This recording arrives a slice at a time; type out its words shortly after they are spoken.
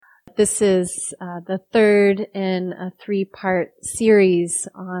This is the third in a 3-part series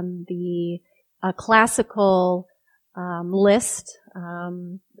on the classical list.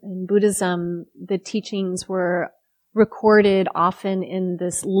 In Buddhism, the teachings were recorded often in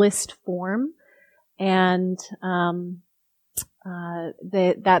this list form, and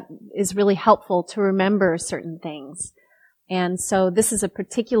that is really helpful to remember certain things. And so this is a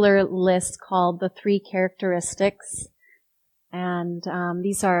particular list called the 3 characteristics. And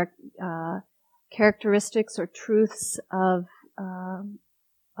these are characteristics or truths of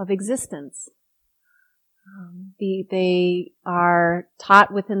existence. They are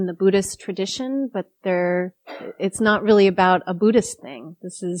taught within the Buddhist tradition, but it's not really about a Buddhist thing.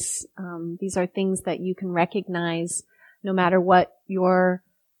 These are things that you can recognize no matter what your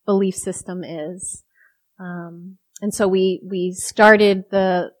belief system is. And so we started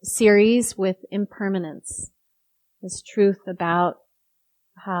the series with impermanence. This truth about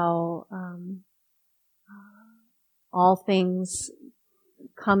how all things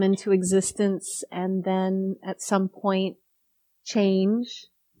come into existence and then at some point change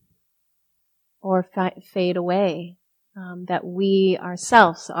or fade away. That we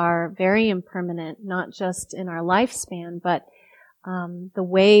ourselves are very impermanent, not just in our lifespan, but the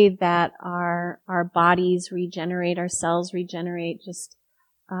way that our bodies regenerate, our cells regenerate, just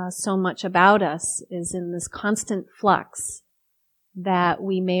so much about us is in this constant flux that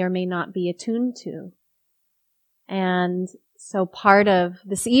we may or may not be attuned to. And so part of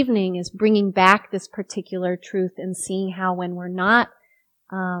this evening is bringing back this particular truth and seeing how when we're not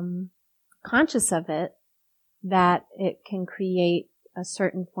conscious of it, that it can create a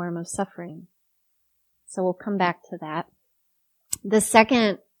certain form of suffering. So we'll come back to that. The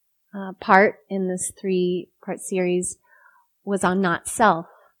second part in this 3-part series was on not self.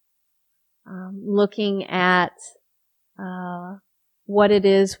 Looking at what it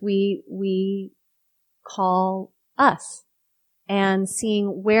is we call us, and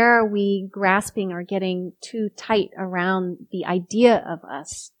seeing where are we grasping or getting too tight around the idea of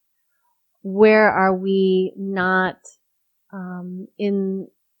us. Where are we not in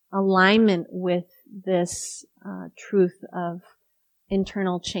alignment with this truth of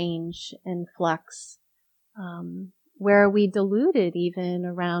internal change and flux? Where are we deluded even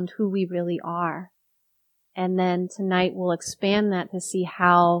around who we really are? And then tonight we'll expand that to see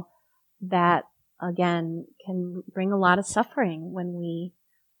how that, again, can bring a lot of suffering when we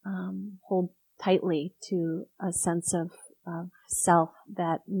hold tightly to a sense of self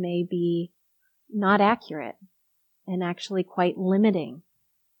that may be not accurate and actually quite limiting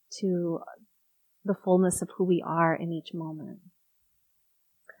to the fullness of who we are in each moment.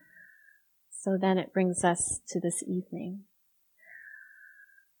 So then it brings us to this evening.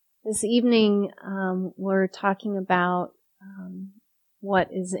 This evening, we're talking about what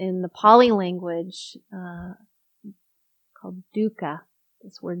is in the Pali language called dukkha.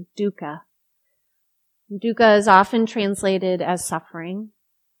 This word dukkha. Dukkha is often translated as suffering.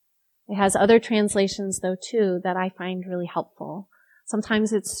 It has other translations, though, too, that I find really helpful.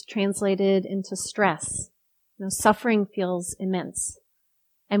 Sometimes it's translated into stress. Suffering feels immense.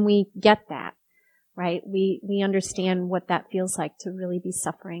 And we get that, right? We understand what that feels like to really be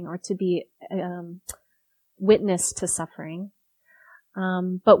suffering or to be witness to suffering.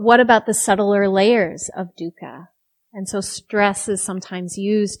 But what about the subtler layers of dukkha? And so stress is sometimes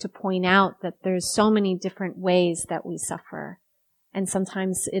used to point out that there's so many different ways that we suffer. And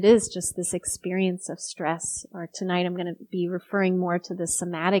sometimes it is just this experience of stress. Or tonight I'm going to be referring more to the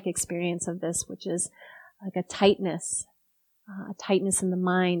somatic experience of this, which is like a tightness in the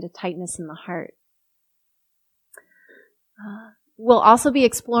mind, a tightness in the heart. We'll also be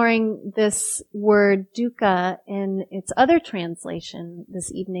exploring this word dukkha in its other translation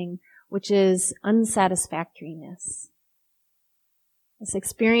this evening, which is unsatisfactoriness. This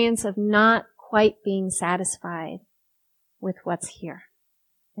experience of not quite being satisfied with what's here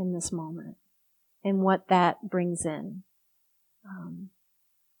in this moment and what that brings in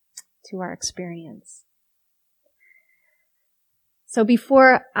to our experience. So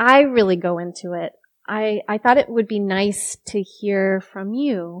before I really go into it, I thought it would be nice to hear from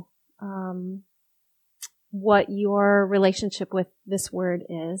you what your relationship with this word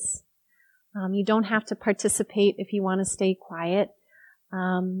is. You don't have to participate if you want to stay quiet.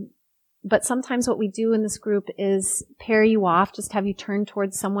 But sometimes what we do in this group is pair you off, just have you turn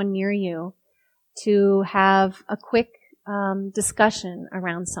towards someone near you to have a quick discussion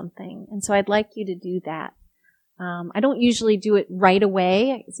around something. And so I'd like you to do that. I don't usually do it right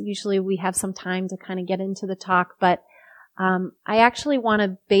away. Usually we have some time to kind of get into the talk, but I actually want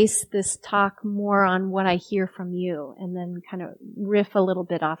to base this talk more on what I hear from you and then kind of riff a little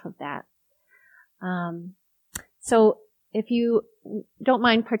bit off of that. So if you don't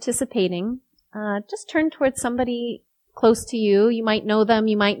mind participating, just turn towards somebody close to you. You might know them,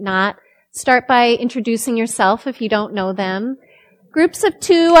 you might not. Start by introducing yourself if you don't know them. Groups of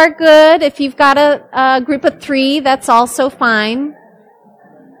 2 are good. If you've got a group of 3, that's also fine.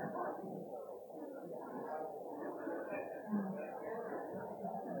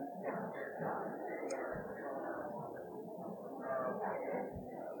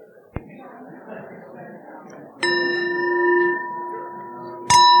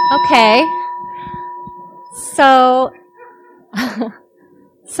 Okay. So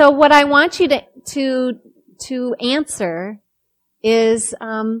what I want you to answer is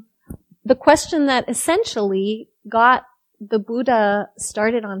the question that essentially got the Buddha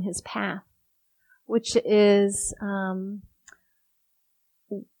started on his path, which is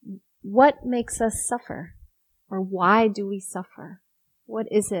what makes us suffer, or why do we suffer? What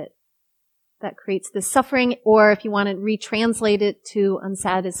is it that creates this suffering? Or if you want to retranslate it to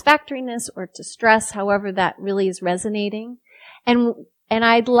unsatisfactoriness or to stress, however that really is resonating. And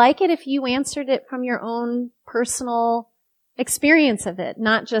I'd like it if you answered it from your own personal experience of it,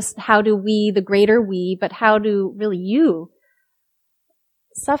 not just how do we, the greater we, but how do really you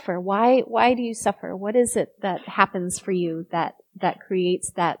suffer? Why do you suffer? What is it that happens for you that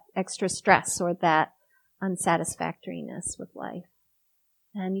creates that extra stress or that unsatisfactoriness with life?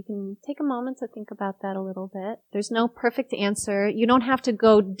 And you can take a moment to think about that a little bit. There's no perfect answer. You don't have to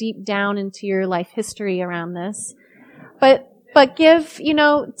go deep down into your life history around this. But give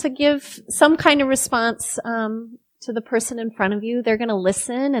some kind of response to the person in front of you. They're going to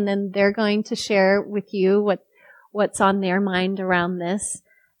listen, and then they're going to share with you what's on their mind around this.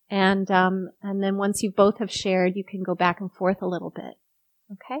 And then once you both have shared, you can go back and forth a little bit.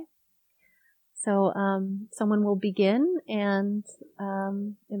 Okay? So someone will begin, and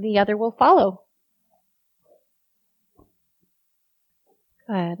the other will follow.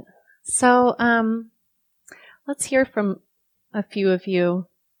 Good. So let's hear from a few of you.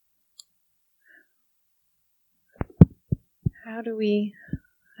 How do you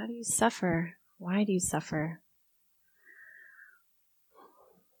suffer? Why do you suffer?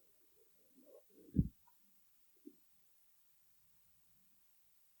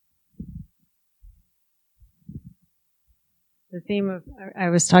 The theme of, I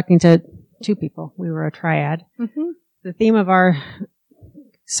was talking to 2 people. We were a triad. Mm-hmm. The theme of our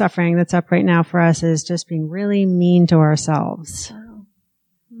suffering that's up right now for us is just being really mean to ourselves. Oh.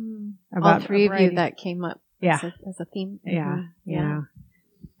 All 3 of you that came up as a theme. Yeah. Yeah.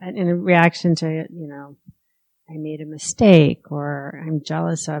 And in a reaction to, I made a mistake, or I'm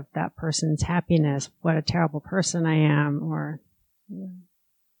jealous of that person's happiness. What a terrible person I am, or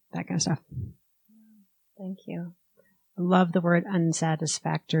that kind of stuff. Thank you. I love the word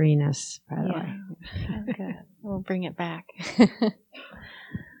unsatisfactoriness, by the way. Oh, good. We'll bring it back.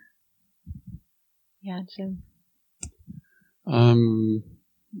 Yeah, Jim.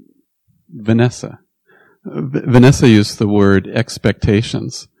 Vanessa used the word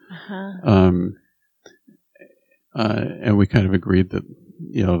expectations. Uh-huh. And we kind of agreed that,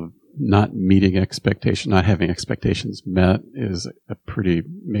 not meeting not having expectations met is a pretty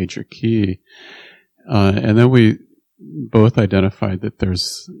major key. And then we both identified that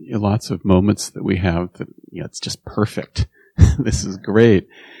there's lots of moments that we have that, it's just perfect. This is great.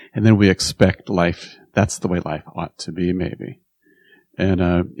 And then we expect life, that's the way life ought to be, maybe. And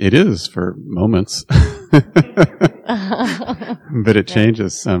it is for moments. But it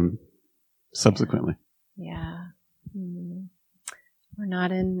changes subsequently. Yeah. We're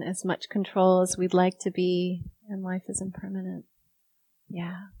not in as much control as we'd like to be, and life is impermanent.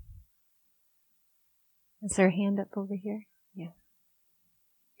 Yeah. Is there a hand up over here? Yeah.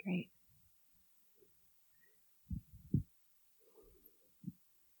 Great.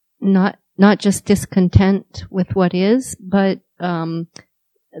 Not just discontent with what is, but the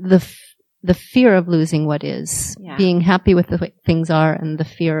fear of losing what is. Yeah. Being happy with the way things are, and the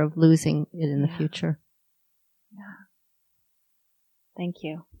fear of losing it in the future. Yeah. Thank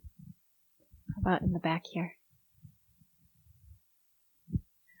you. How about in the back here?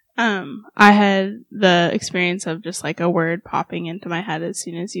 I had the experience of just like a word popping into my head as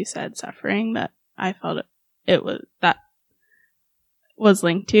soon as you said suffering, that I felt it was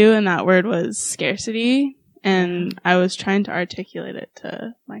linked to, and that word was scarcity. And I was trying to articulate it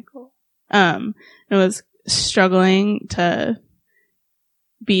to Michael. I was struggling to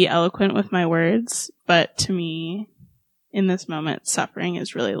be eloquent with my words, but to me, in this moment, suffering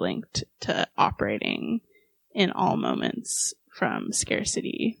is really linked to operating in all moments from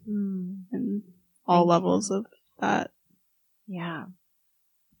scarcity and all Thank levels you. of that. Yeah.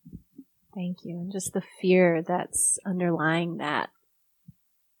 Thank you. And just the fear that's underlying that.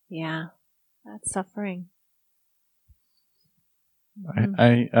 Yeah. That's suffering.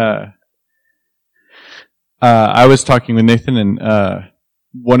 I was talking with Nathan, and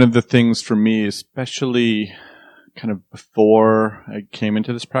one of the things for me, especially kind of before I came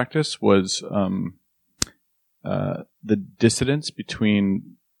into this practice, was the dissonance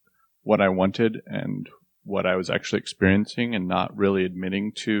between what I wanted and what I was actually experiencing, and not really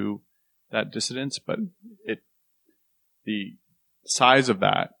admitting to that dissonance. But the size of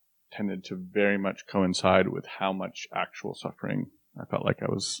that tended to very much coincide with how much actual suffering I felt like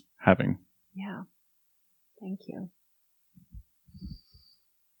I was having. Yeah. Thank you.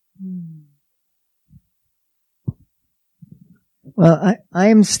 Well, I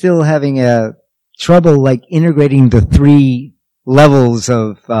am still having a trouble like integrating the three levels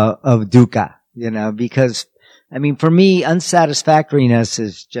of dukkha, because, for me, unsatisfactoriness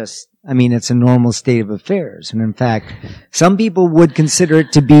is just, it's a normal state of affairs. And in fact, some people would consider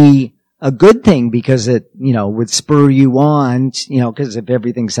it to be a good thing because it, would spur you on, because if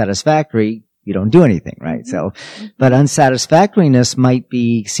everything's satisfactory, you don't do anything, right? So, but unsatisfactoriness might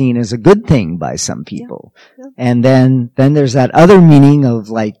be seen as a good thing by some people. Yeah. And then there's that other meaning of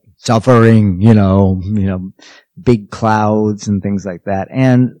like suffering, big clouds and things like that.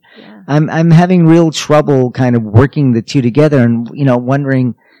 And I'm having real trouble kind of working the two together and,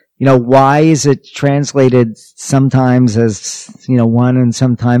 wondering, why is it translated sometimes as, one and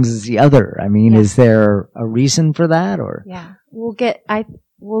sometimes as the other? Is there a reason for that or? Yeah. We'll get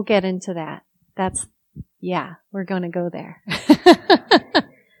into that. We're going to go there.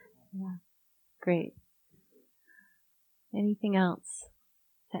 Yeah. Great. Anything else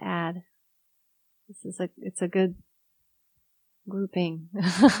to add? It's a good grouping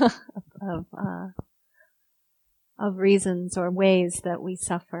of reasons or ways that we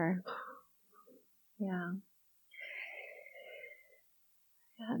suffer. Yeah.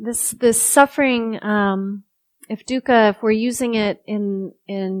 This suffering, if we're using it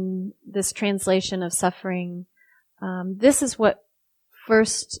in this translation of suffering, this is what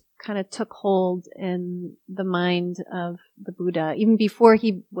first kind of took hold in the mind of the Buddha, even before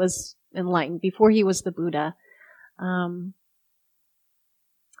he was enlightened, before he was the Buddha,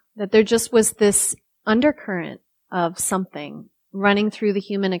 that there just was this undercurrent of something running through the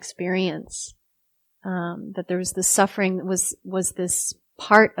human experience, that there was this suffering that was this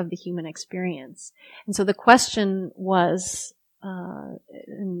part of the human experience. And so the question was,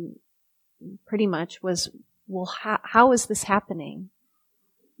 pretty much was, well, how is this happening?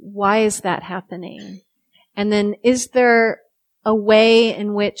 Why is that happening? And then is there a way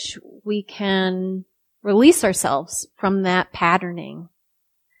in which we can release ourselves from that patterning?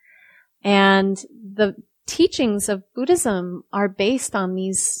 And the teachings of Buddhism are based on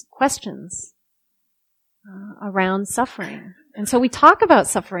these questions around suffering. And so we talk about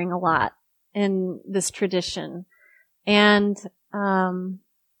suffering a lot in this tradition. And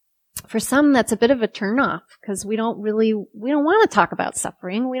for some, that's a bit of a turnoff because we don't want to talk about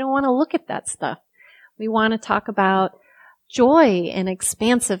suffering. We don't want to look at that stuff. We want to talk about joy and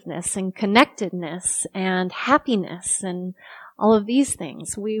expansiveness and connectedness and happiness and all of these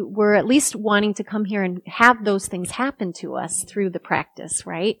things. We're at least wanting to come here and have those things happen to us through the practice,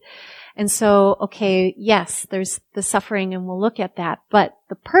 right? And so, okay, yes, there's the suffering and we'll look at that, but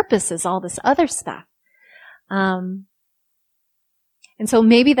the purpose is all this other stuff. And so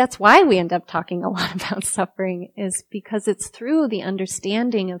maybe that's why we end up talking a lot about suffering, is because it's through the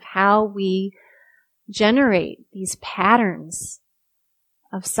understanding of how we generate these patterns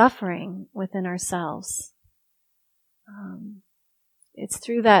of suffering within ourselves. It's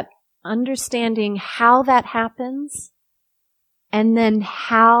through that understanding how that happens and then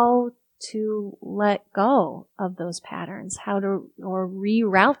how to let go of those patterns, or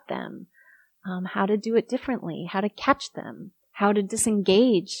reroute them, how to do it differently, how to catch them, how to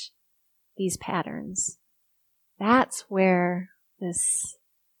disengage these patterns. That's where these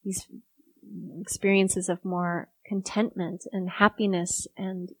experiences of more contentment and happiness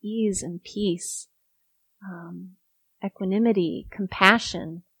and ease and peace, equanimity,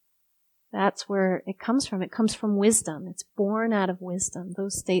 compassion, that's where it comes from. It comes from wisdom. It's born out of wisdom.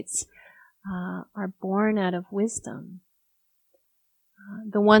 Those states are born out of wisdom.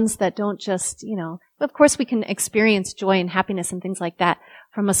 The ones that don't just, of course we can experience joy and happiness and things like that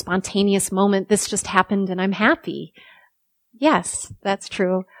from a spontaneous moment. This just happened and I'm happy. Yes, that's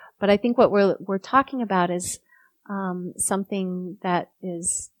true. But I think what we're talking about is something that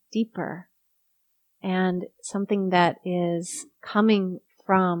is deeper and something that is coming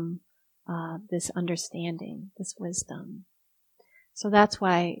from this understanding, this wisdom. So that's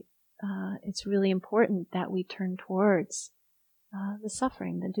why it's really important that we turn towards the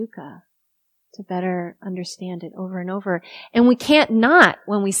suffering, the dukkha, to better understand it over and over. And we can't not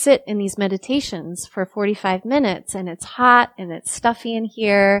when we sit in these meditations for 45 minutes and it's hot and it's stuffy in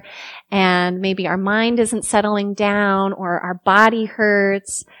here and maybe our mind isn't settling down or our body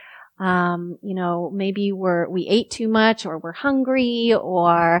hurts. Maybe we ate too much or we're hungry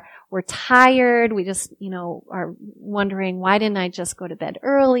or we're tired. We just, are wondering, why didn't I just go to bed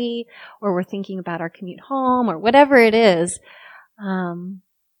early? Or we're thinking about our commute home or whatever it is.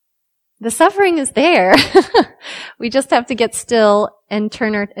 The suffering is there. We just have to get still and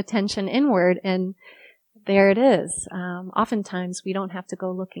turn our attention inward, and there it is. Oftentimes we don't have to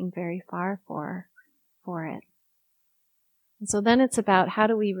go looking very far for it. And so then it's about how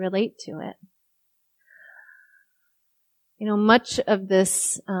do we relate to it. Much of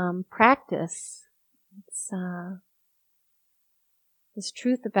this practice, it's this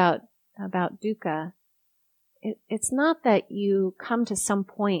truth about dukkha. It's not that you come to some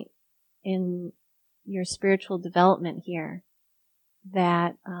point in your spiritual development here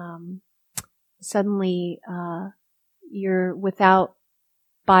that suddenly you're without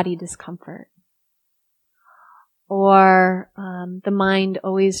body discomfort, or the mind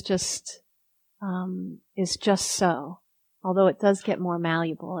always just is just so, although it does get more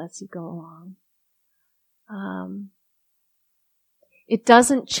malleable as you go along. It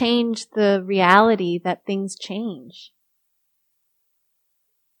doesn't change the reality that things change.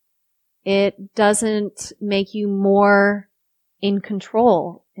 It doesn't make you more in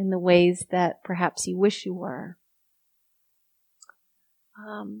control in the ways that perhaps you wish you were.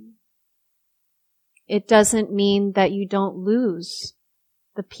 It doesn't mean that you don't lose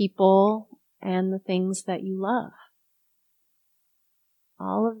the people and the things that you love.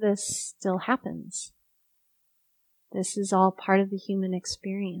 All of this still happens. This is all part of the human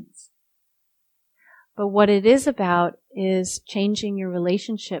experience. But what it is about is changing your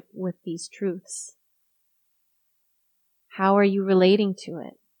relationship with these truths. How are you relating to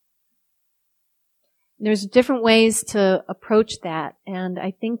it? There's different ways to approach that, and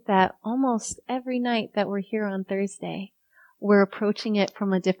I think that almost every night that we're here on Thursday, we're approaching it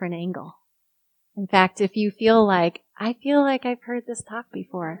from a different angle. In fact, if you feel like, I feel like I've heard this talk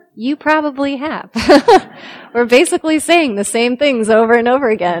before, you probably have. We're basically saying the same things over and over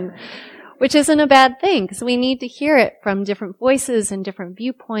again, which isn't a bad thing, because we need to hear it from different voices and different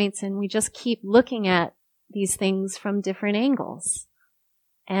viewpoints, and we just keep looking at these things from different angles.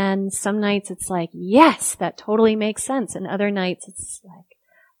 And some nights it's like, yes, that totally makes sense. And other nights it's like,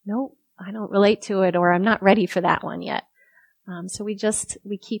 nope, I don't relate to it, or I'm not ready for that one yet. So we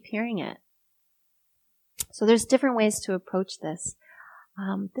keep hearing it. So there's different ways to approach this.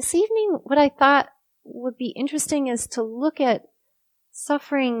 This evening, what I thought would be interesting is to look at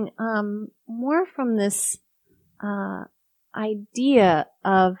suffering more from this idea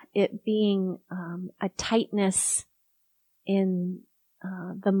of it being a tightness in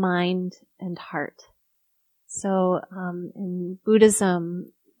the mind and heart. So in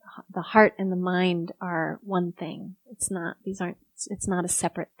Buddhism, the heart and the mind are one thing. It's not a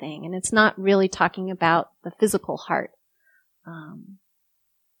separate thing. And it's not really talking about the physical heart.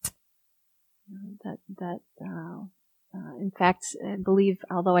 In fact, I believe,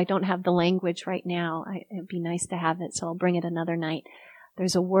 although I don't have the language right now, it'd be nice to have it, so I'll bring it another night.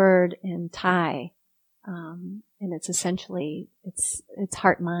 There's a word in Thai, and it's essentially, it's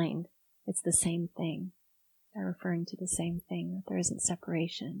heart-mind. It's the same thing. They're referring to the same thing, that there isn't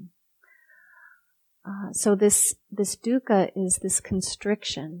separation. So this dukkha is this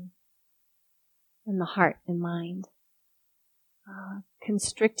constriction in the heart and mind.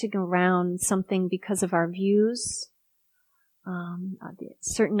 Constricting around something because of our views,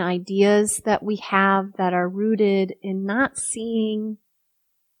 certain ideas that we have that are rooted in not seeing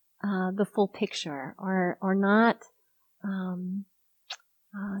the full picture, or not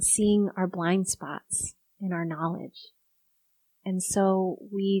seeing our blind spots in our knowledge. And so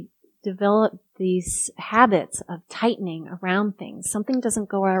we develop these habits of tightening around things. Something doesn't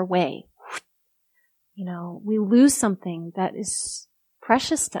go our way. We lose something that is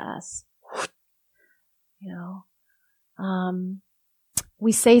precious to us.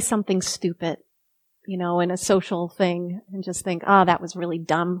 We say something stupid, in a social thing and just think, oh, that was really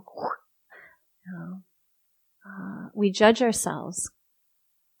dumb. We judge ourselves.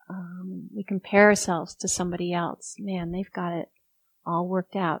 We compare ourselves to somebody else. Man, they've got it all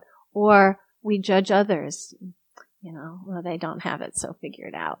worked out. Or we judge others. Well, they don't have it so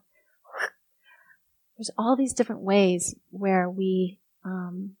figured out. There's all these different ways where we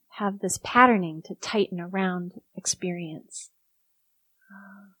have this patterning to tighten around experience.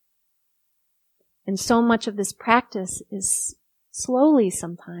 And so much of this practice is slowly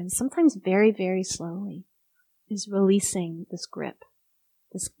sometimes very, very slowly, is releasing this grip,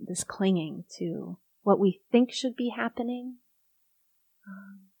 this clinging to what we think should be happening.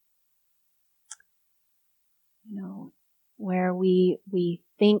 Where we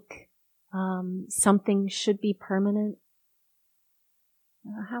think something should be permanent.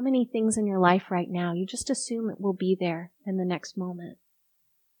 How many things in your life right now you just assume it will be there in the next moment?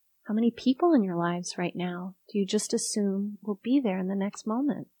 How many people in your lives right now do you just assume will be there in the next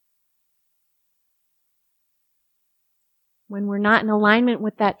moment? When we're not in alignment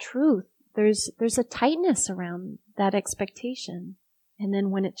with that truth, there's a tightness around that expectation. And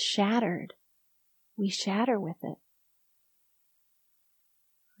then when it's shattered, we shatter with it.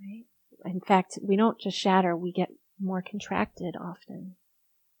 Right? In fact, we don't just shatter, we get more contracted often.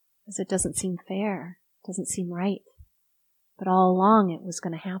 Because it doesn't seem fair, it doesn't seem right. But all along it was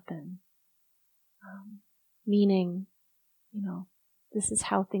going to happen. Meaning, this is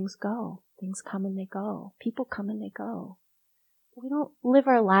how things go. Things come and they go. People come and they go. But we don't live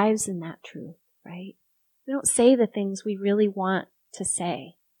our lives in that truth, right? We don't say the things we really want to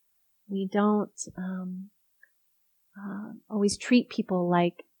say. We don't always treat people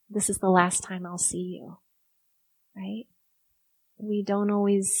like this is the last time I'll see you, right? We don't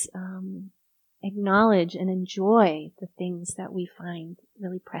always acknowledge and enjoy the things that we find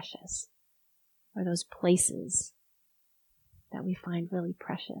really precious, or those places that we find really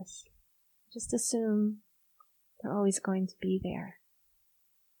precious. Just assume they're always going to be there.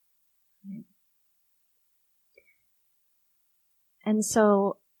 Right? And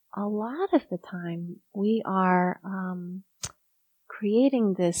so a lot of the time we are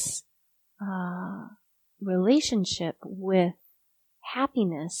creating this relationship with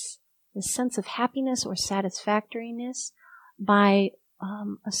happiness, the sense of happiness or satisfactoriness, by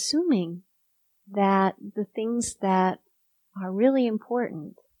assuming that the things that are really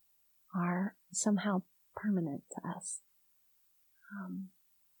important are somehow permanent to us.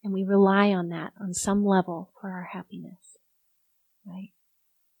 And we rely on that on some level for our happiness, right?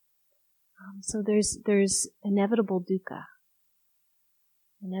 So there's inevitable dukkha.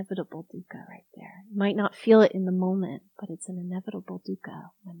 Inevitable dukkha right there. You might not feel it in the moment, but it's an inevitable dukkha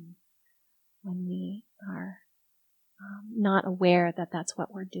when we are not aware that that's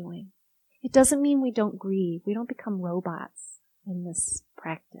what we're doing. It doesn't mean we don't grieve. We don't become robots in this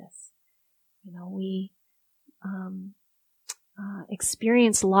practice. We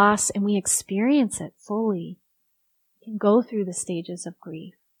experience loss, and we experience it fully. We can go through the stages of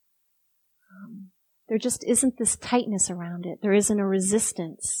grief. There just isn't this tightness around it. There isn't a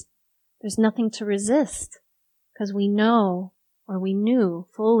resistance. There's nothing to resist, because we know, or we knew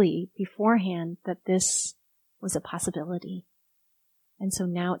fully beforehand, that this was a possibility. And so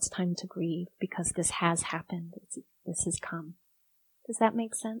now it's time to grieve, because this has happened. This has come. Does that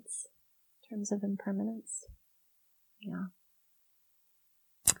make sense in terms of impermanence? Yeah.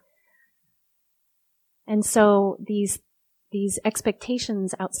 And so these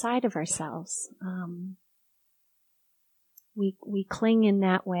expectations outside of ourselves, we cling in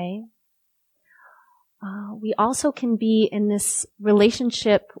that way. We also can be in this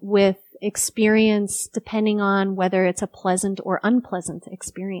relationship with experience depending on whether it's a pleasant or unpleasant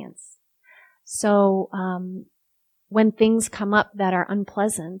experience. So when things come up that are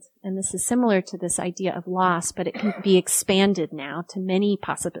unpleasant, and this is similar to this idea of loss, but it can be expanded now to many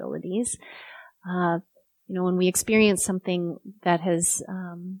possibilities. When we experience something that is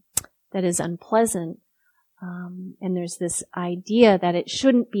unpleasant, and there's this idea that it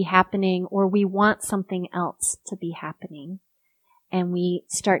shouldn't be happening, or we want something else to be happening, and we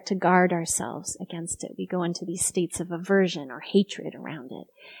start to guard ourselves against it. We go into these states of aversion or hatred around it,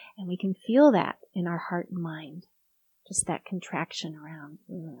 and we can feel that in our heart and mind, just that contraction around.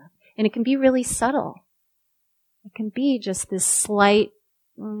 And it can be really subtle. It can be just this slight,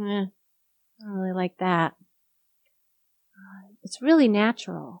 I don't really like that. It's really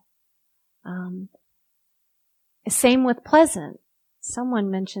natural. Same with pleasant.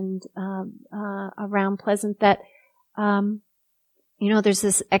 Someone mentioned around pleasant that there's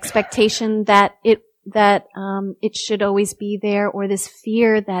this expectation that it should always be there, or this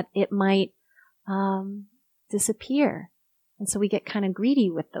fear that it might disappear, and so we get kind of greedy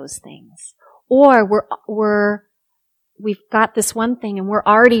with those things. Or we've got this one thing and we're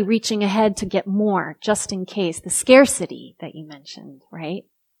already reaching ahead to get more, just in case. The scarcity that you mentioned, right?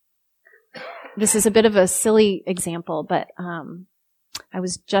 This is a bit of a silly example, but I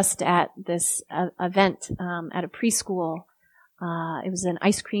was just at this event at a preschool. It was an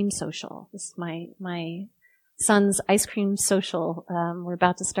ice cream social. This is my son's ice cream social. We're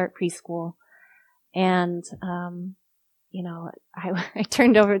about to start preschool. And, I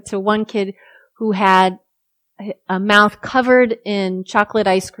turned over to one kid who had a mouth covered in chocolate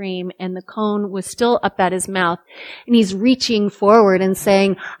ice cream, and the cone was still up at his mouth, and he's reaching forward and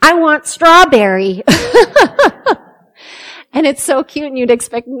saying, "I want strawberry." And it's so cute, and you'd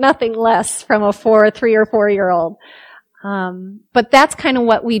expect nothing less from a 3 or 4 year old. But that's kind of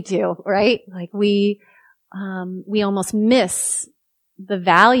what we do, right? Like we almost miss the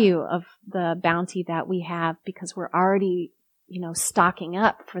value of the bounty that we have because we're already, stocking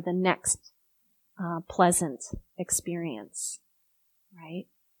up for the next pleasant experience, right?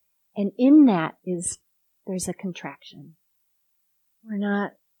 And in that there's a contraction. We're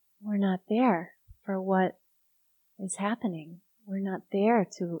not there for what is happening. We're not there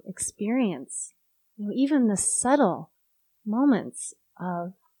to experience, even the subtle moments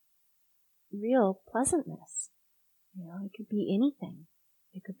of real pleasantness. It could be anything.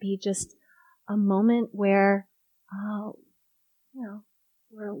 It could be just a moment where,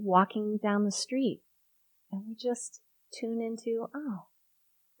 we're walking down the street and we just tune into,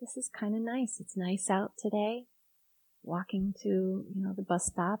 this is kind of nice. It's nice out today. Walking to, the bus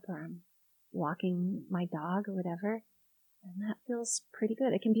stop, or I'm walking my dog or whatever. And that feels pretty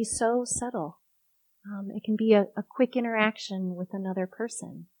good. It can be so subtle. It can be a quick interaction with another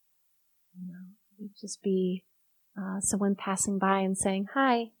person. It could just be someone passing by and saying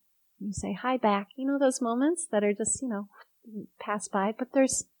hi. You say hi back. Those moments that are just, pass by, but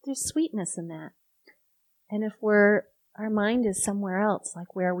there's sweetness in that. And if our mind is somewhere else,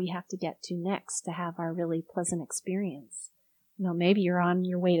 like where we have to get to next to have our really pleasant experience. Maybe you're on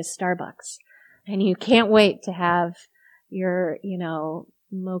your way to Starbucks and you can't wait to have your,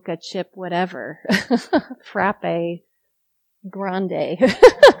 mocha chip, whatever, frappe grande.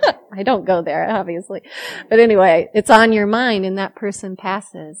 I don't go there, obviously. But anyway, it's on your mind and that person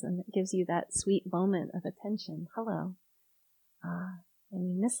passes and it gives you that sweet moment of attention. Hello. And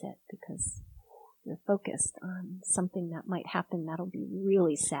you miss it because you're focused on something that might happen that'll be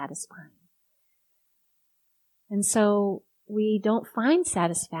really satisfying. And so we don't find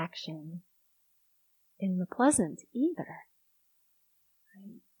satisfaction in the pleasant either.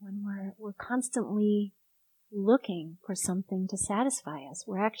 Right? When we're constantly looking for something to satisfy us,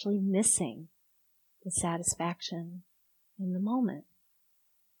 we're actually missing the satisfaction in the moment.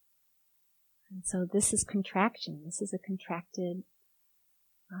 And so this is contraction. This is a contracted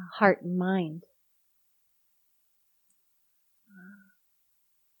heart and mind.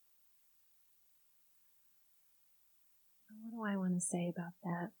 What do I want to say about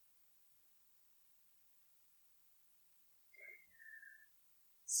that?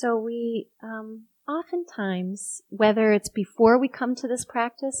 So we oftentimes, whether it's before we come to this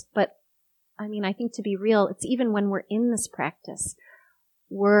practice, but I think to be real, it's even when we're in this practice,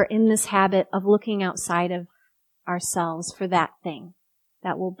 we're in this habit of looking outside of ourselves for that thing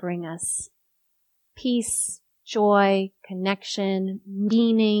that will bring us peace, joy, connection,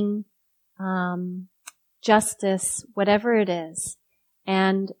 meaning, justice, whatever it is.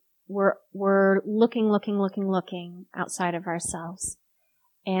 And we're looking outside of ourselves.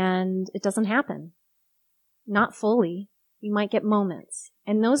 And it doesn't happen. Not fully. You might get moments.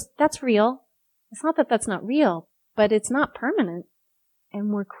 And that's real. It's not that that's not real, but it's not permanent.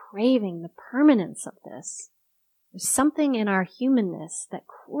 And we're craving the permanence of this. There's something in our humanness that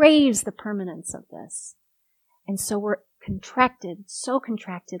craves the permanence of this. And so we're so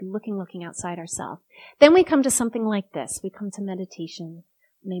contracted, looking outside ourselves. Then we come to something like this. We come to meditation.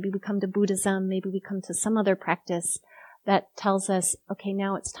 Maybe we come to Buddhism. Maybe we come to some other practice that tells us, okay,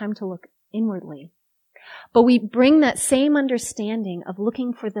 now it's time to look inwardly. But we bring that same understanding of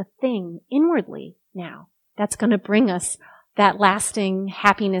looking for the thing inwardly now. That's going to bring us that lasting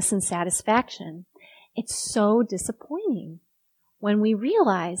happiness and satisfaction. It's so disappointing when we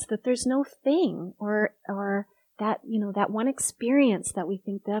realize that there's no thing or that, that one experience that we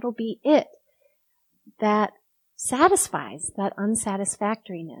think that'll be it, that satisfies that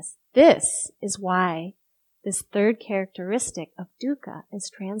unsatisfactoriness. This is why this third characteristic of dukkha is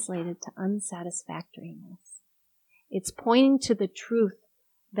translated to unsatisfactoriness. It's pointing to the truth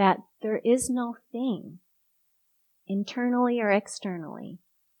that there is no thing, internally or externally,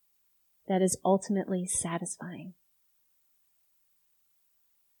 that is ultimately satisfying.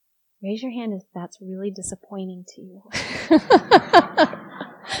 Raise your hand if that's really disappointing to you.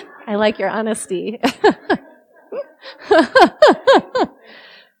 I like your honesty.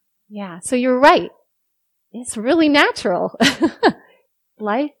 Yeah, so you're right. It's really natural.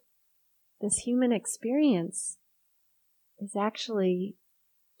 life, this human experience is actually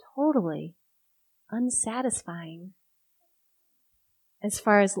totally unsatisfying as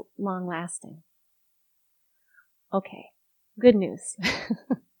far as long lasting. Okay, good news.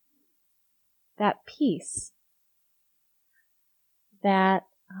 That peace, that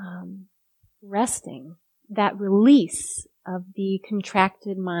resting, that release of the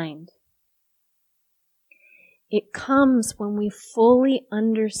contracted mind, it comes when we fully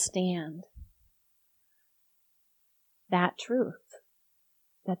understand that truth,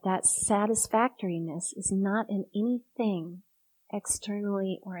 that satisfactoriness is not in anything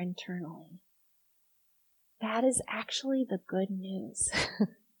externally or internally. That is actually the good news.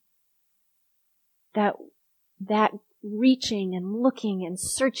 that reaching and looking and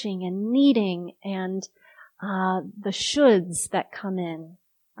searching and needing and the shoulds that come in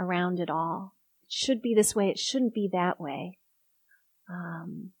around it all. It should be this way, it shouldn't be that way.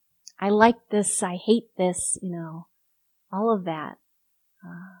 I like this, I hate this, all of that.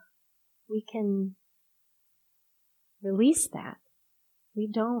 We can release that. We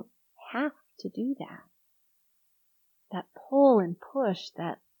don't have to do that. That pull and push,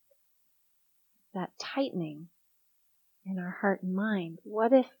 that tightening in our heart and mind.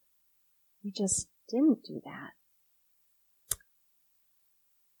 What if we just didn't do that?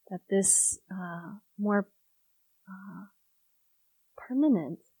 That this more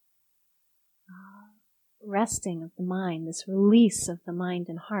permanent resting of the mind, this release of the mind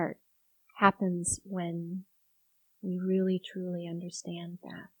and heart, happens when we really truly understand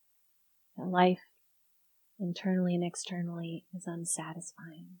that life internally and externally is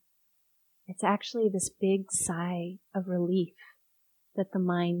unsatisfying. It's actually this big sigh of relief that the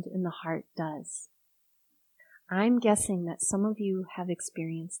mind and the heart does. I'm guessing that some of you have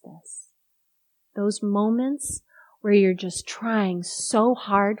experienced this. Those moments where you're just trying so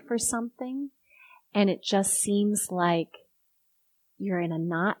hard for something and it just seems like you're in a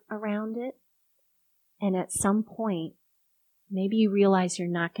knot around it, and at some point, maybe you realize you're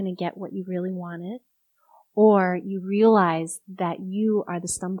not going to get what you really wanted, or you realize that you are the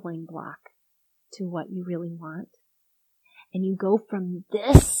stumbling block to what you really want. And you go from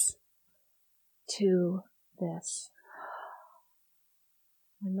this to this.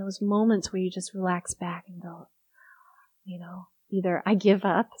 And those moments where you just relax back and go, either I give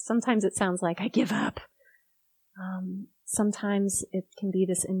up. Sometimes it sounds like I give up. Sometimes it can be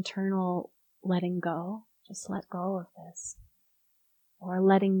this internal letting go. Just let go of this. Or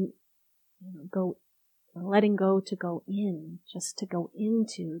letting go to go in, just to go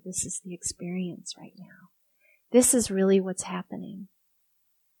into, this is the experience right now. This is really what's happening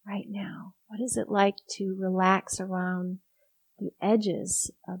right now. What is it like to relax around the edges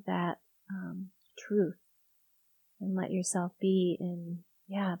of that truth and let yourself be in,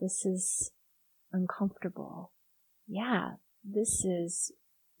 this is uncomfortable. This is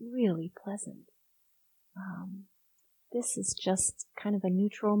really pleasant. This is just kind of a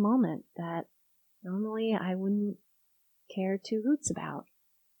neutral moment that normally I wouldn't care two hoots about.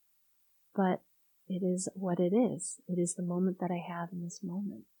 But it is what it is. It is the moment that I have in this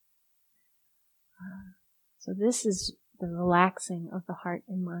moment. So this is the relaxing of the heart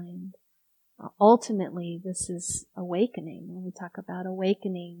and mind. Ultimately, this is awakening. When we talk about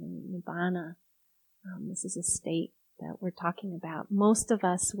awakening and nibbana, this is a state that we're talking about. Most of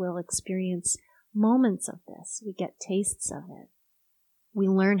us will experience moments of this. We get tastes of it. We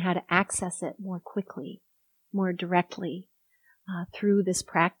learn how to access it more quickly, more directly through this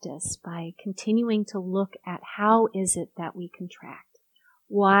practice by continuing to look at how is it that we contract?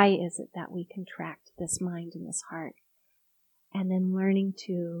 Why is it that we contract this mind and this heart? And then learning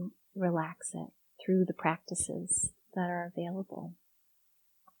to relax it through the practices that are available.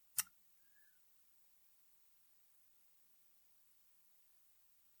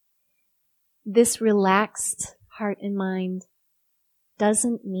 This relaxed heart and mind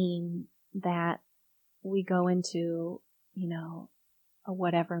doesn't mean that we go into, a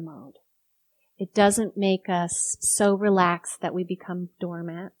whatever mode. It doesn't make us so relaxed that we become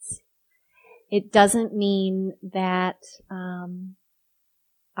doormats. It doesn't mean that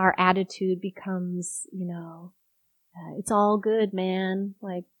our attitude becomes, it's all good, man.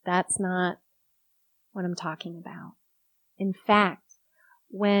 Like, that's not what I'm talking about. In fact,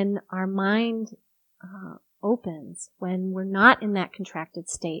 when our mind opens, when we're not in that contracted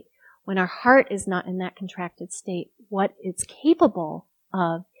state, when our heart is not in that contracted state, what it's capable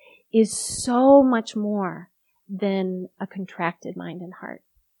of is so much more than a contracted mind and heart.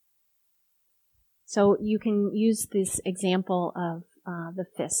 So you can use this example of the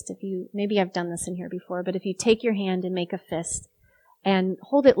fist. Maybe I've done this in here before, but if you take your hand and make a fist, and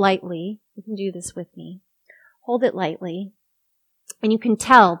hold it lightly. You can do this with me. Hold it lightly. And you can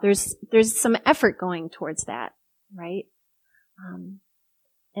tell there's some effort going towards that, right?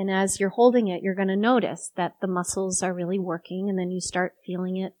 And as you're holding it, you're going to notice that the muscles are really working, and then you start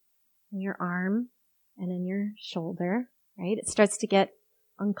feeling it in your arm and in your shoulder, right? It starts to get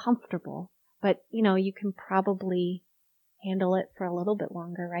uncomfortable, but you can probably handle it for a little bit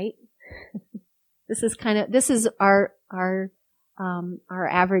longer, right? This is our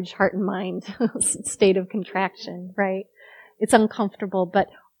average heart and mind state of contraction, right? It's uncomfortable, but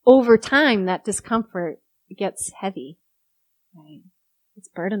over time that discomfort gets heavy, right? It's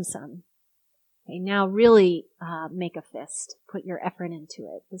burdensome. Okay, now really make a fist. Put your effort into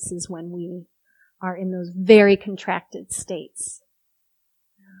it. This is when we are in those very contracted states.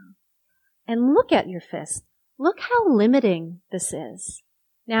 And look at your fist. Look how limiting this is.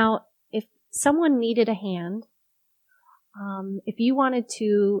 Now, if someone needed a hand, if you wanted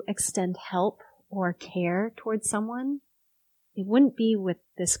to extend help or care towards someone, it wouldn't be with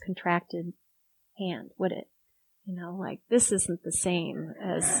this contracted hand, would it? This isn't the same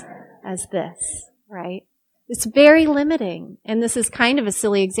as this, right? It's very limiting. And this is kind of a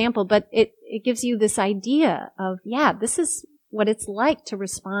silly example, but it gives you this idea of, this is what it's like to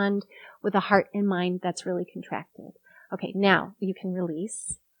respond with a heart and mind that's really contracted. Okay, now you can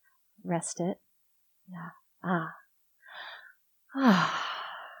release, rest it. Yeah.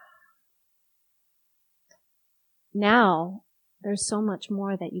 Now, there's so much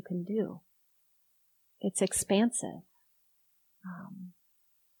more that you can do. It's expansive.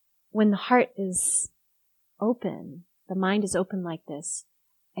 When the heart is open, the mind is open like this,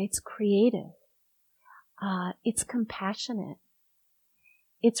 it's creative. It's compassionate.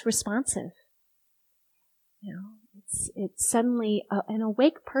 It's responsive. It's suddenly an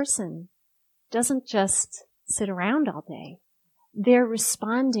awake person doesn't just sit around all day. They're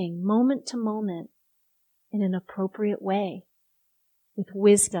responding moment to moment in an appropriate way with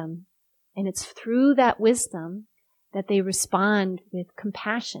wisdom. And it's through that wisdom that they respond with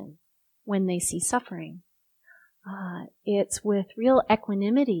compassion when they see suffering. It's with real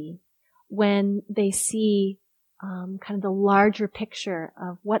equanimity when they see kind of the larger picture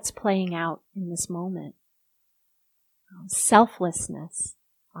of what's playing out in this moment. Selflessness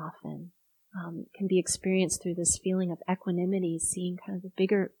often can be experienced through this feeling of equanimity, seeing kind of the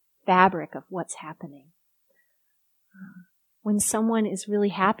bigger fabric of what's happening. When someone is really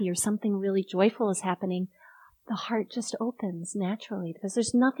happy or something really joyful is happening, the heart just opens naturally because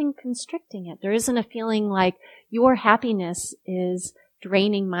there's nothing constricting it. There isn't a feeling like your happiness is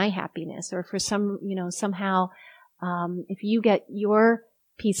draining my happiness, or for somehow, if you get your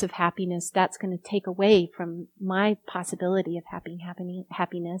piece of happiness, that's going to take away from my possibility of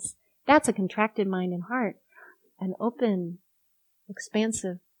happiness. That's a contracted mind and heart. An open,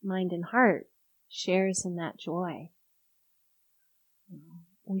 expansive mind and heart shares in that joy.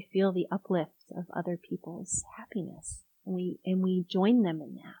 We feel the uplift of other people's happiness, and we join them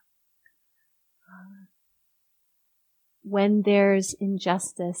in that. When there's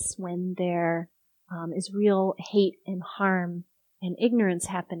injustice, when there is real hate and harm and ignorance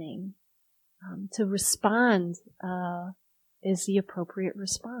happening, to respond is the appropriate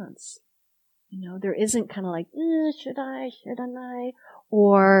response. There isn't kind of like, shouldn't I?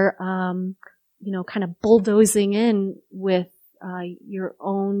 Or, kind of bulldozing in with your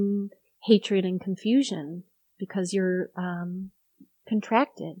own hatred and confusion because you're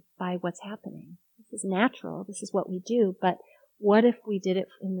contracted by what's happening. This is natural. This is what we do. But what if we did it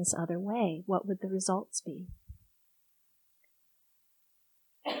in this other way? What would the results be?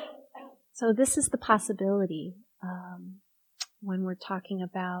 So this is the possibility when we're talking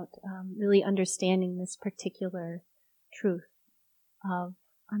about really understanding this particular truth of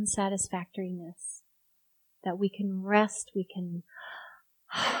unsatisfactoriness. That we can rest, we can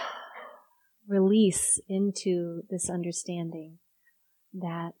release into this understanding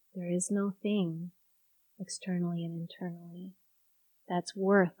that there is no thing externally and internally that's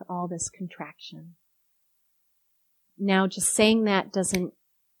worth all this contraction. Now, just saying that doesn't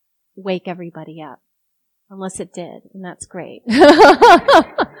wake everybody up, unless it did, and that's great.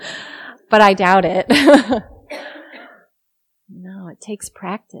 But I doubt it. No, it takes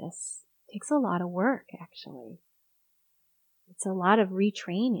practice. It takes a lot of work, actually. It's a lot of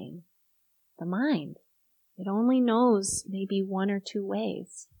retraining the mind. It only knows maybe one or two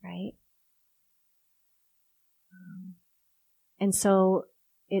ways, right? And so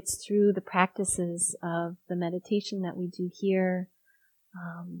it's through the practices of the meditation that we do here,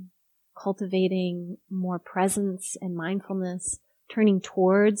 cultivating more presence and mindfulness, turning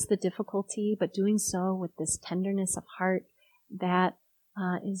towards the difficulty, but doing so with this tenderness of heart that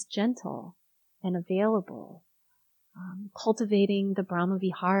is gentle and available. Cultivating the Brahma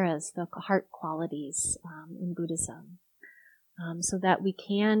Viharas, the heart qualities in Buddhism, so that we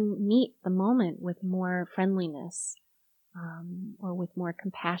can meet the moment with more friendliness or with more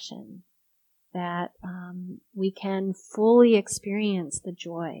compassion, that we can fully experience the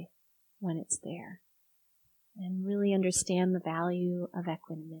joy when it's there and really understand the value of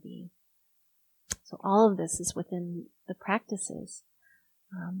equanimity. So all of this is within the practices.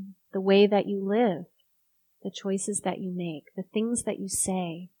 The way that you live, the choices that you make, the things that you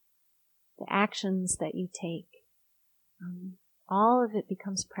say, the actions that you take, all of it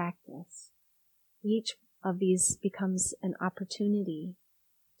becomes practice. Each of these becomes an opportunity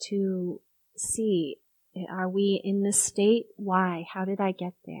to see, are we in this state? Why? How did I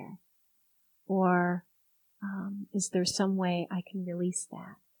get there? Or is there some way I can release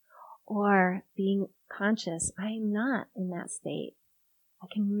that? Or being conscious, I am not in that state. I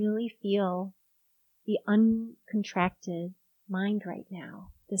can really feel the uncontracted mind right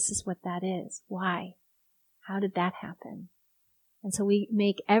now. This is what that is. Why? How did that happen? And so we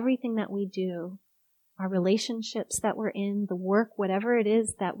make everything that we do, our relationships that we're in, the work, whatever it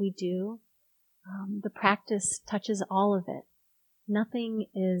is that we do, the practice touches all of it. Nothing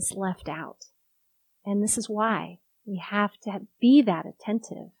is left out. And this is why we have to be that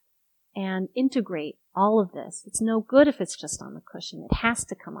attentive and integrate all of this. It's no good if it's just on the cushion. It has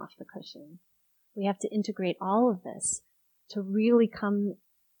to come off the cushion. We have to integrate all of this to really come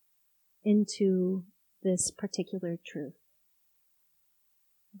into this particular truth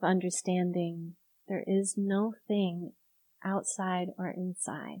of understanding there is no thing outside or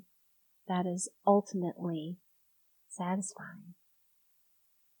inside that is ultimately satisfying.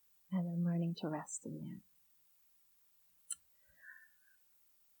 And I'm learning to rest in that.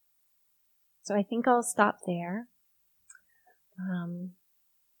 So I think I'll stop there.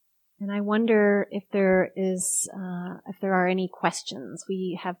 And I wonder if there are any questions.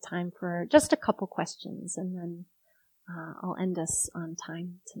 We have time for just a couple questions, and then I'll end us on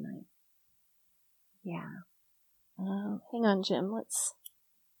time tonight. Yeah. Hang on, Jim. Let's.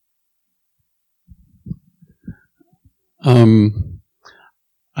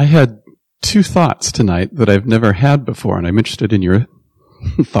 I had two thoughts tonight that I've never had before, and I'm interested in your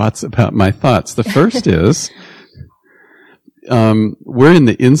thoughts about my thoughts. The first is, we're in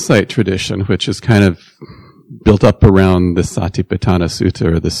the insight tradition, which is kind of built up around the Satipatthana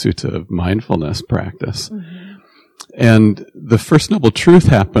Sutta, or the Sutta of mindfulness practice. Mm-hmm. And the First Noble Truth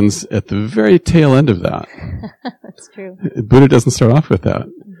happens at the very tail end of that. That's true. Buddha doesn't start off with that.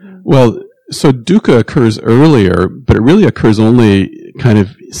 Mm-hmm. Well, so dukkha occurs earlier, but it really occurs only kind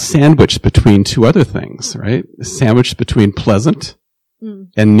of sandwiched between two other things, right? Sandwiched between pleasant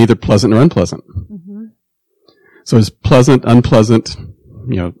and neither pleasant nor unpleasant. Mm-hmm. So it's pleasant, unpleasant,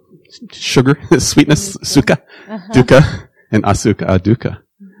 sugar, sweetness, sukha, dukkha, and asukha, adukkha.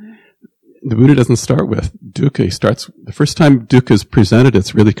 Mm-hmm. The Buddha doesn't start with dukkha. He starts, the first time dukkha is presented,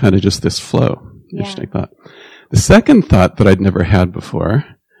 it's really kind of just this flow. Yeah. Interesting thought. The second thought that I'd never had before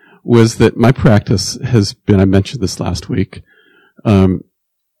was that my practice has been, I mentioned this last week, for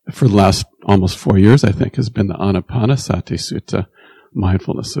the last almost 4 years, I think, has been the Anapanasati Sutta,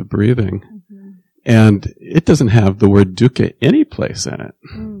 mindfulness of breathing. Mm-hmm. And it doesn't have the word dukkha any place in it.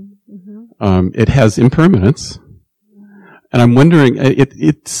 Mm-hmm. It has impermanence. And I'm wondering,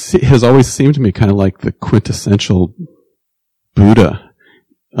 it has always seemed to me kind of like the quintessential Buddha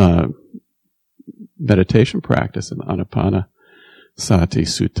meditation practice in the Anapanasati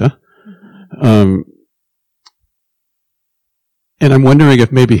Sutta. And I'm wondering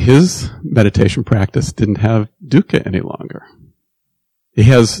if maybe his meditation practice didn't have dukkha any longer. He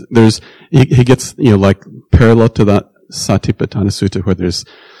gets, like parallel to that Satipatthana Sutta where there's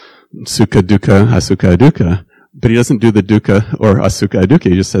sukha, dukkha, asukha, adukkha, but he doesn't do the dukkha or asukha, adukkha.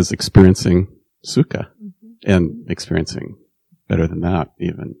 He just says experiencing sukha and experiencing better than that,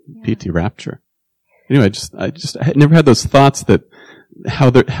 even piti, rapture. Anyway, I had never had those thoughts that how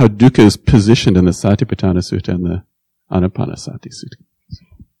dukkha is positioned in the Satipatthana Sutta and the Anapanasati Sutta.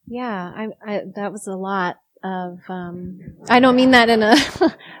 Yeah, that was a lot of, I don't mean that in a,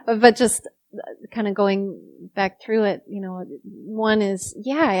 but just kind of going back through it, one is,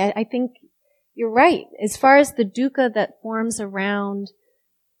 I think you're right. As far as the dukkha that forms around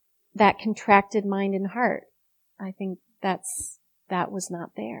that contracted mind and heart, I think that was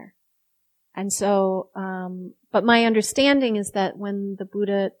not there. And so, but my understanding is that when the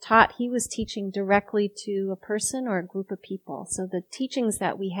Buddha taught, he was teaching directly to a person or a group of people. So the teachings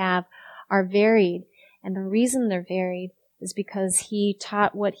that we have are varied. And the reason they're varied is because he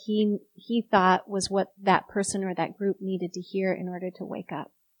taught what he thought was what that person or that group needed to hear in order to wake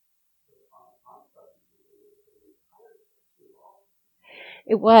up.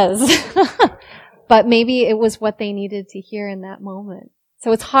 It was. But maybe it was what they needed to hear in that moment.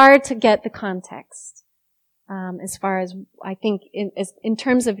 So it's hard to get the context, as far as, I think, in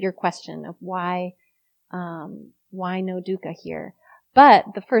terms of your question of why no dukkha here.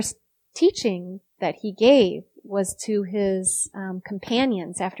 But the first teaching that he gave was to his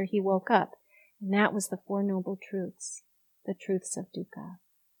companions after he woke up. And that was the Four Noble Truths, the truths of dukkha,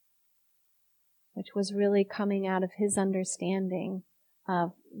 which was really coming out of his understanding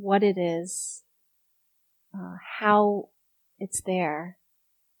of what it is, how it's there,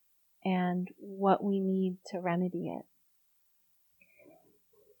 and what we need to remedy it.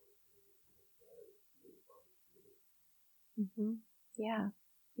 Mm-hmm. Yeah.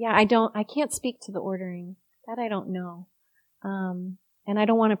 Yeah, I can't speak to the ordering. That I don't know. And I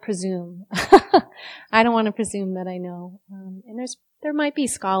don't want to presume. I don't want to presume that I know. And there might be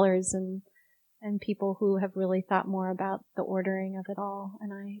scholars and people who have really thought more about the ordering of it all,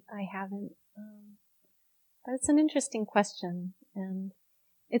 and I haven't. But it's an interesting question, and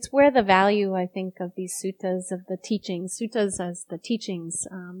it's where the value, I think, of these suttas, of the teachings, suttas as the teachings,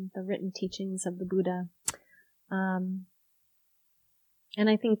 the written teachings of the Buddha. And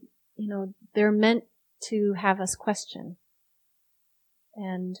I think, they're meant to have us question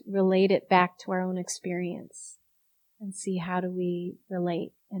and relate it back to our own experience and see how do we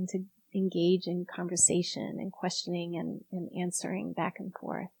relate, and to engage in conversation and questioning and answering back and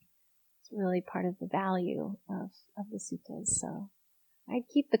forth. It's really part of the value of the suttas. So I'd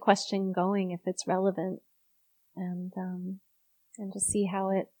keep the question going if it's relevant, and just see how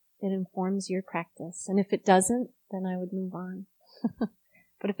it informs your practice. And if it doesn't, then I would move on.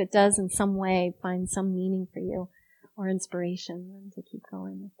 But if it does in some way find some meaning for you or inspiration, then to keep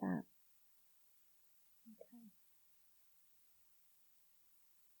going with that. Okay.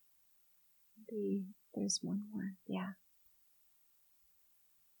 Maybe there's one more. Yeah.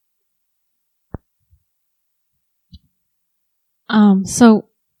 So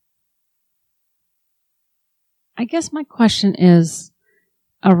I guess my question is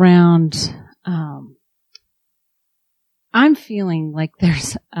around, I'm feeling like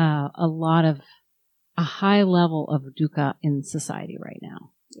there's a high level of dukkha in society right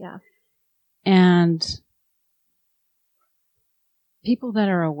now. Yeah. And people that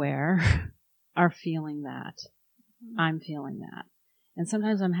are aware are feeling that. I'm feeling that. And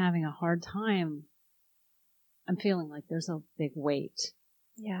sometimes I'm having a hard time. I'm feeling like there's a big weight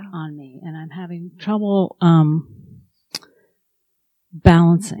on me, and I'm having trouble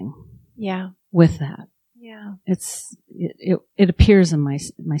balancing with that. Yeah. It appears in my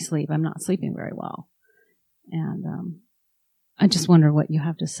sleep. I'm not sleeping very well. And I just wonder what you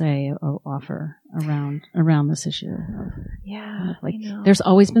have to say or offer around this issue. There's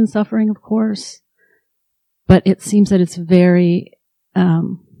always been suffering, of course, but it seems that it's very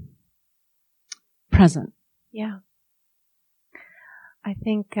present. Yeah. I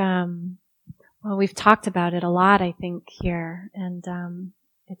think, we've talked about it a lot, I think, here, and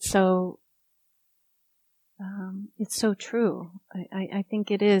it's so true. I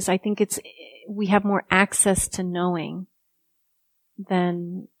think it is. I think we have more access to knowing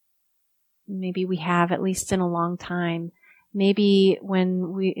than maybe we have, at least in a long time. Maybe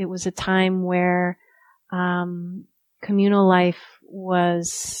when it was a time where communal life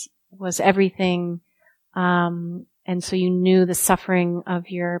was everything, and so you knew the suffering of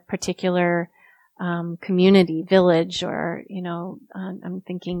your particular community, village, or I'm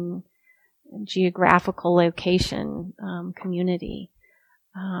thinking geographical location, community,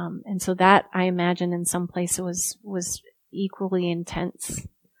 and so that, I imagine, in some places was equally intense.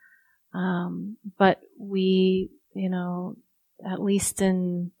 But we, at least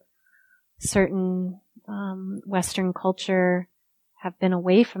in certain Western culture, have been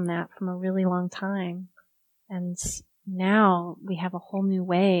away from that from a really long time. And now we have a whole new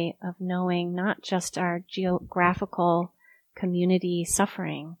way of knowing not just our geographical community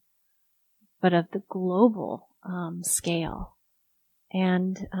suffering, but of the global scale.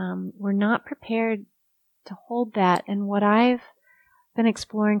 And we're not prepared to hold that. And what I've been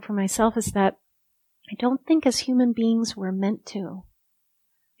exploring for myself is that I don't think as human beings we're meant to.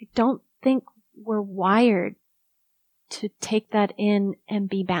 I don't think we're wired to take that in and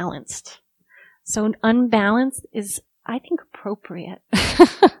be balanced. So an unbalanced is, I think, appropriate.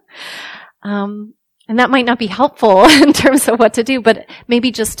 And that might not be helpful in terms of what to do, but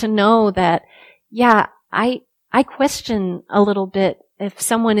maybe just to know that, I question a little bit if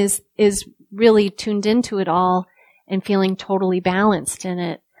someone is really tuned into it all and feeling totally balanced in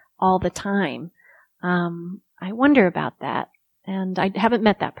it all the time. I wonder about that. And I haven't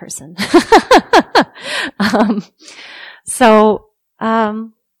met that person.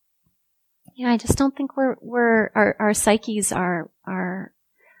 I just don't think our psyches are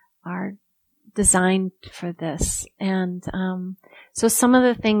designed for this. And, so some of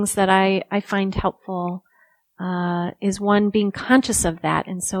the things that I find helpful, is one, being conscious of that.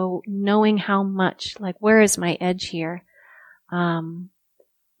 And so knowing how much, like, where is my edge here?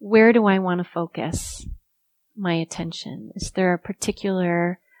 Where do I want to focus my attention? Is there a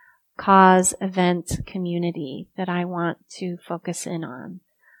particular cause, event, community that I want to focus in on?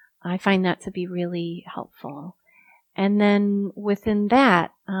 I find that to be really helpful. And then within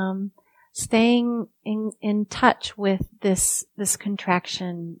that, staying in touch with this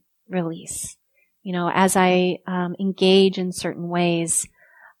contraction release. You know, as I engage in certain ways,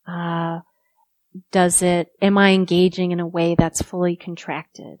 am I engaging in a way that's fully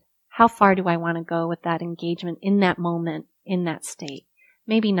contracted? How far do I want to go with that engagement in that moment, in that state?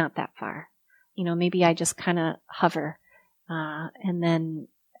 Maybe not that far. You know, maybe I just kind of hover, and then,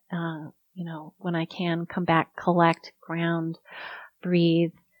 when I can, come back, collect, ground,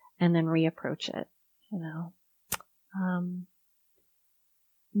 breathe, and then reapproach it,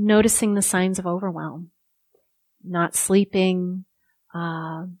 noticing the signs of overwhelm, not sleeping,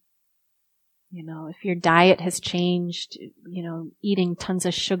 if your diet has changed, eating tons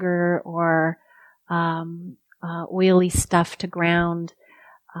of sugar or oily stuff to ground,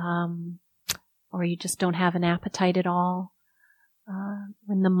 or you just don't have an appetite at all.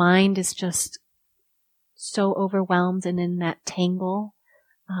 When the mind is just so overwhelmed and in that tangle,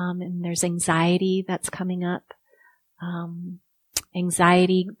 and there's anxiety that's coming up,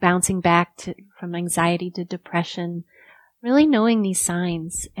 anxiety bouncing back from anxiety to depression, really knowing these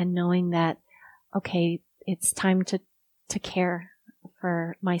signs and knowing that, okay, it's time to care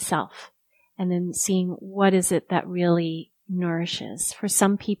for myself, and then seeing what is it that really nourishes. For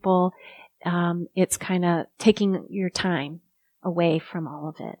some people, it's kind of taking your time away from all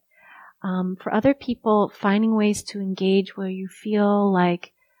of it. For other people, finding ways to engage where you feel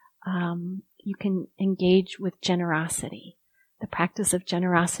like you can engage with generosity, the practice of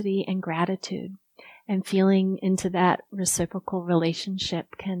generosity and gratitude, and feeling into that reciprocal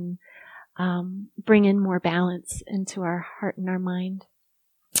relationship can bring in more balance into our heart and our mind.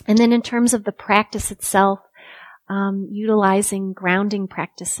 And then in terms of the practice itself, utilizing grounding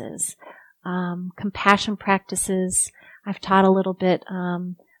practices, compassion practices. I've taught a little bit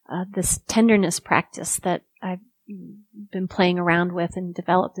this tenderness practice that I've been playing around with and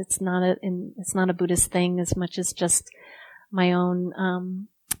developed. It's not a Buddhist thing as much as just my own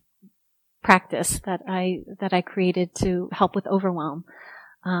practice that I created to help with overwhelm.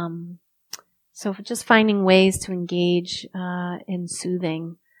 So just finding ways to engage in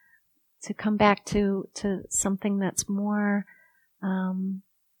soothing, to come back to something that's more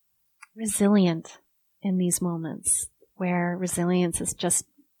resilient in these moments, where resilience is just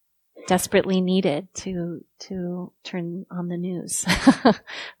desperately needed to turn on the news,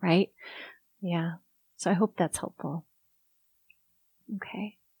 right? Yeah. So I hope that's helpful.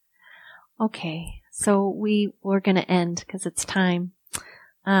 Okay. So we're going to end because it's time.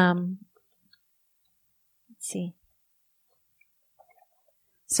 Let's see.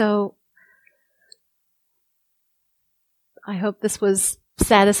 So I hope this was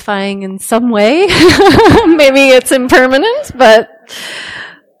satisfying in some way. Maybe it's impermanent, but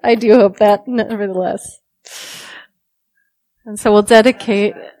I do hope that nevertheless. And so we'll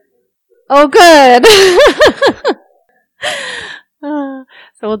dedicate. Oh, good. So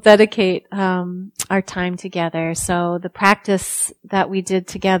we'll dedicate our time together. So the practice that we did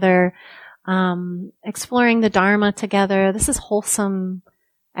together, exploring the Dharma together, this is wholesome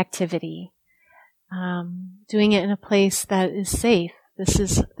activity. Doing it in a place that is safe. This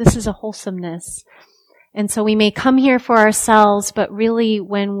is a wholesomeness. And so we may come here for ourselves, but really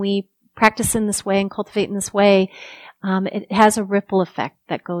when we practice in this way and cultivate in this way, it has a ripple effect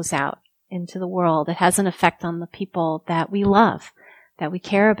that goes out into the world. It has an effect on the people that we love, that we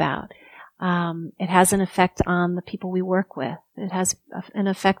care about. It has an effect on the people we work with. It has an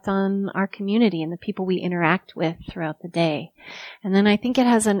effect on our community and the people we interact with throughout the day. And then I think it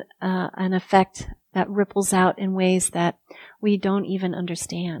has an effect that ripples out in ways that we don't even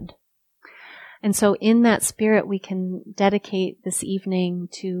understand. And so in that spirit, we can dedicate this evening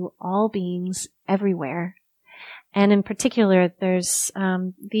to all beings everywhere. And in particular, there's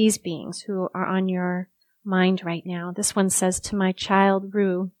these beings who are on your mind right now. This one says, to my child,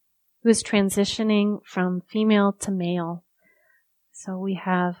 Rue, who is transitioning from female to male. So we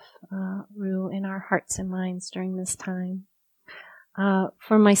have Rue in our hearts and minds during this time.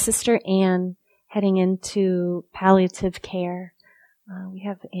 For my sister Anne heading into palliative care, we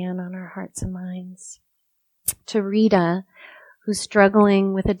have Anne on our hearts and minds. To Rita, who's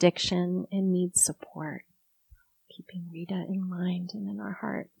struggling with addiction and needs support, keeping Rita in mind and in our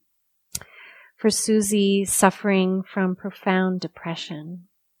heart. For Susie, suffering from profound depression,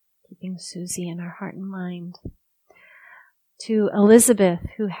 keeping Susie in our heart and mind. To Elizabeth,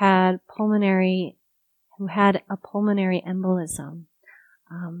 who had a pulmonary embolism.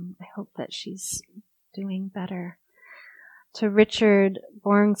 I hope that she's doing better. To Richard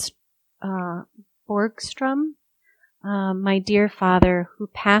Borgstrom, my dear father, who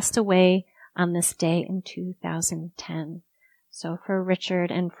passed away on this day in 2010. So for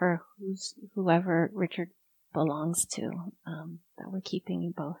Richard and for whoever Richard belongs to, that we're keeping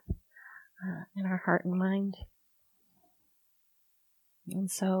you both in our heart and mind.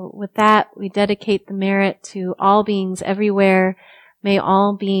 And so with that, we dedicate the merit to all beings everywhere. May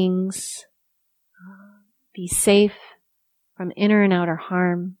all beings be safe from inner and outer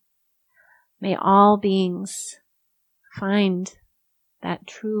harm. May all beings find that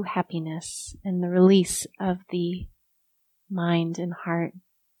true happiness and the release of the mind and heart.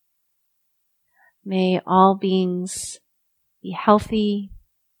 May all beings be healthy.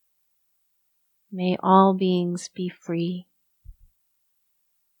 May all beings be free.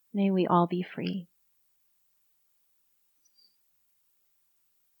 May we all be free.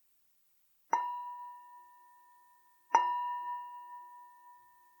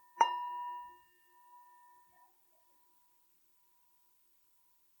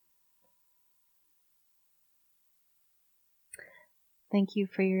 Thank you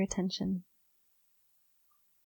for your attention.